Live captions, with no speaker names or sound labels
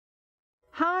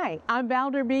Hi, I'm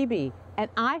Valder Beebe, and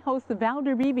I host the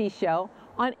Valder Beebe Show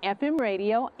on FM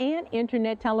radio and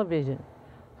internet television.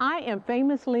 I am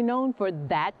famously known for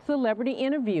That Celebrity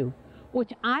Interview,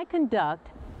 which I conduct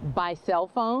by cell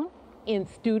phone, in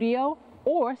studio,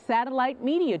 or satellite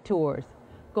media tours.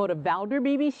 Go to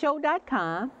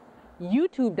valderbeebeshow.com,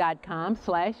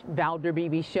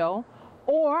 youtube.com/ValderBeebeShow,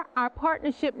 or our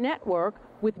partnership network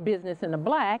with Business in the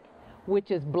Black, which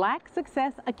is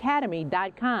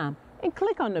blacksuccessacademy.com, and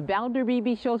click on the Valder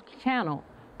Beebe Show channel.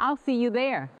 I'll see you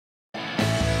there.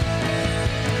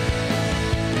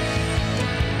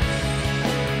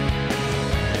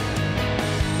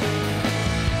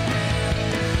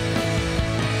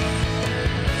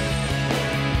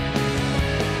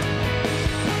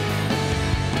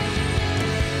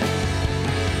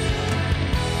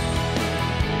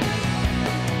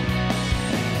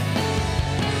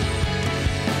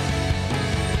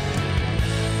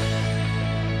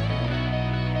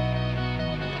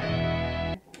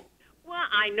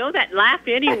 I know that laugh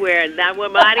anywhere. That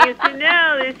what my audience to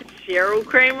know. This is Cheryl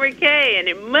Kramer Kaye, and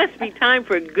it must be time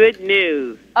for good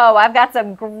news. Oh, I've got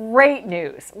some great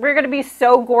news. We're going to be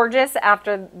so gorgeous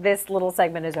after this little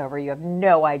segment is over. You have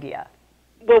no idea.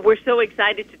 Well, we're so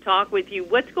excited to talk with you.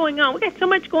 What's going on? We got so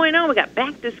much going on. We got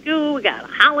back to school. We got a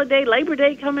holiday, Labor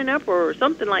Day coming up or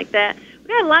something like that. We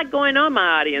got a lot going on,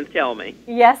 my audience tell me.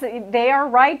 Yes, they are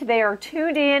right. They are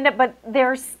tuned in, but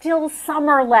there's still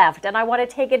summer left, and I want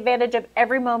to take advantage of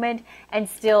every moment and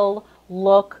still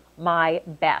look my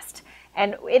best.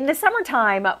 And in the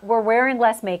summertime, we're wearing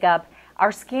less makeup.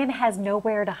 Our skin has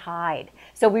nowhere to hide.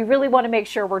 So we really want to make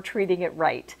sure we're treating it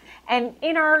right. And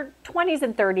in our 20s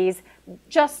and 30s,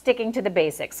 just sticking to the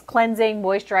basics, cleansing,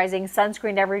 moisturizing,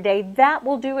 sunscreen every day, that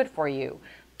will do it for you.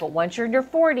 But once you're in your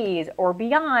 40s or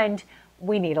beyond,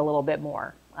 we need a little bit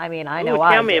more. I mean, I know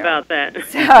Tell me about that.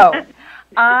 So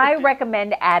I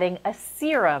recommend adding a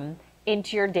serum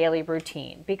into your daily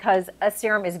routine because a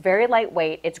serum is very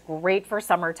lightweight. It's great for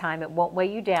summertime. It won't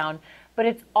weigh you down, but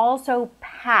it's also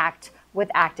packed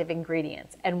with active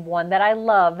ingredients. And one that I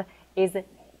love is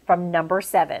from number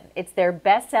 7. It's their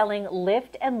best-selling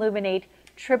Lift and Luminate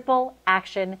Triple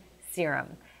Action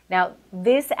Serum. Now,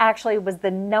 this actually was the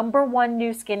 #1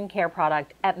 new skincare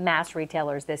product at mass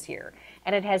retailers this year.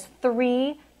 And it has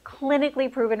 3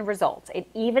 clinically proven results. It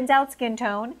evens out skin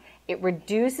tone, it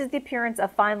reduces the appearance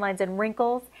of fine lines and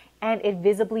wrinkles, and it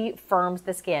visibly firms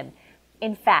the skin.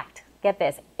 In fact, get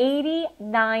this,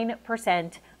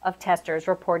 89% of testers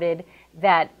reported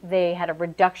that they had a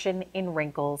reduction in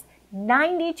wrinkles,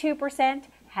 92%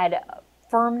 had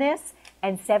firmness,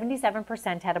 and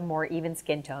 77% had a more even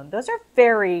skin tone. Those are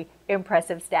very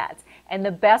impressive stats. And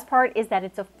the best part is that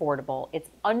it's affordable.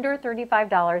 It's under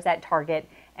 $35 at Target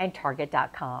and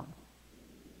Target.com.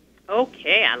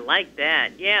 Okay, I like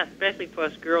that. Yeah, especially for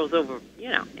us girls over,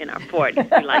 in our 40s.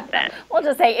 We like that. We'll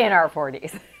just say in our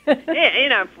 40s. Yeah,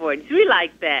 in our 40s. We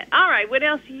like that. All right, what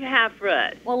else do you have for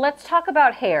us? Well, let's talk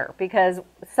about hair because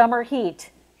summer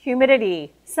heat,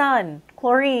 humidity, sun,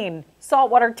 chlorine, salt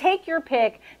water, take your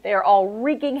pick. They are all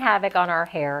wreaking havoc on our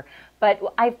hair. But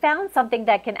I found something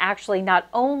that can actually not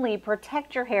only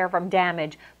protect your hair from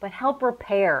damage, but help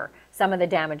repair some of the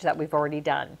damage that we've already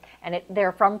done. And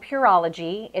they're from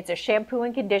Pureology. It's a shampoo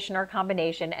and conditioner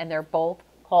combination, and they're both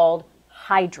called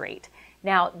Hydrate.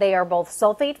 Now, they are both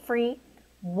sulfate-free,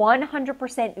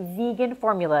 100% vegan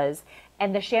formulas,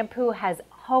 and the shampoo has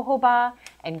jojoba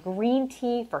and green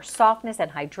tea for softness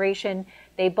and hydration.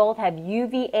 They both have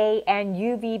UVA and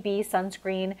UVB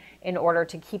sunscreen in order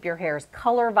to keep your hair's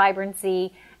color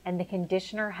vibrancy, and the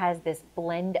conditioner has this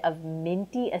blend of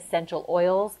minty essential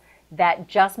oils that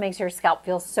just makes your scalp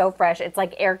feel so fresh. It's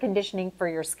like air conditioning for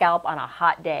your scalp on a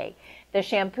hot day. The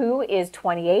shampoo is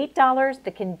 $28,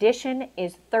 the condition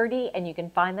is $30, and you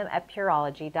can find them at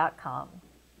Pureology.com.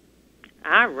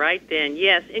 All right, then.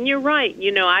 Yes, and you're right.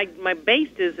 My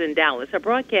base is in Dallas. I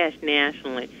broadcast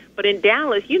nationally. But in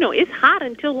Dallas, it's hot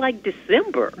until like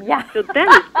December. Yeah. So that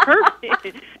is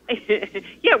perfect.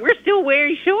 Yeah, we're still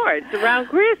wearing shorts around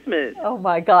Christmas. Oh,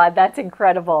 my God. That's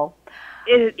incredible.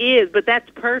 It is, but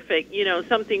that's perfect.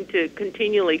 Something to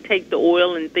continually take the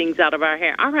oil and things out of our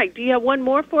hair. All right, do you have one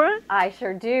more for us? I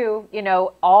sure do.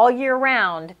 All year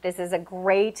round, this is a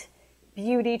great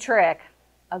beauty trick.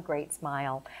 A great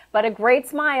smile. But a great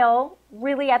smile,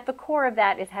 really at the core of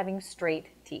that is having straight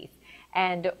teeth.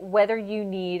 And whether you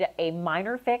need a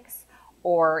minor fix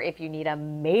or if you need a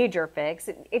major fix,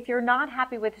 if you're not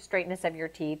happy with the straightness of your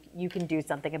teeth, you can do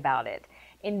something about it.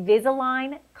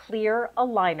 Invisalign clear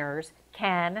aligners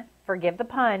can, forgive the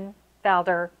pun,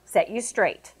 Valder, set you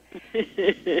straight.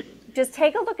 Just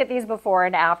take a look at these before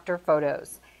and after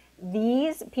photos.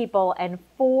 These people and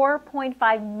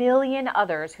 4.5 million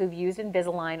others who've used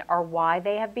Invisalign are why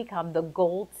they have become the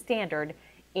gold standard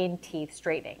in teeth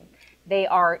straightening. They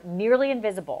are nearly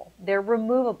invisible, they're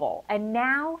removable, and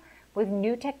now with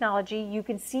new technology, you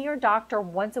can see your doctor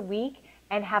once a week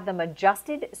and have them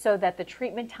adjusted so that the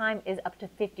treatment time is up to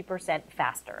 50%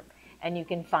 faster. And you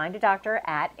can find a doctor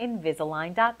at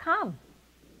Invisalign.com.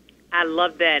 I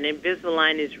love that.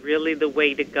 Invisalign is really the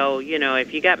way to go. You know,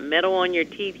 if you got metal on your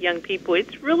teeth, young people,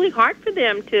 it's really hard for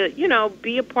them to, you know,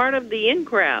 be a part of the in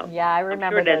crowd. Yeah, I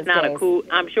remember I'm sure that's those not days. a cool.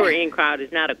 I'm sure in crowd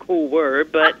is not a cool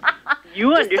word, but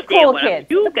you Just understand the cool what kids.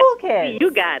 you The got. cool kids.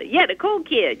 You got it. Yeah, the cool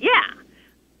kid. Yeah.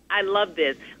 I love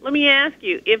this. Let me ask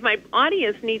you, if my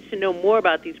audience needs to know more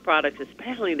about these products,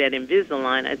 especially that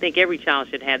Invisalign, I think every child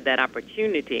should have that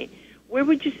opportunity. Where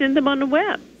would you send them on the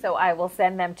web? So I will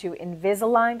send them to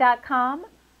Invisalign.com,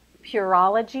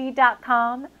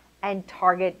 Purology.com, and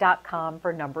Target.com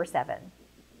for number 7.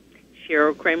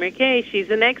 Cheryl Kramer Kaye, she's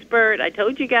an expert. I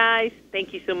told you guys.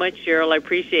 Thank you so much, Cheryl. I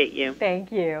appreciate you.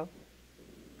 Thank you.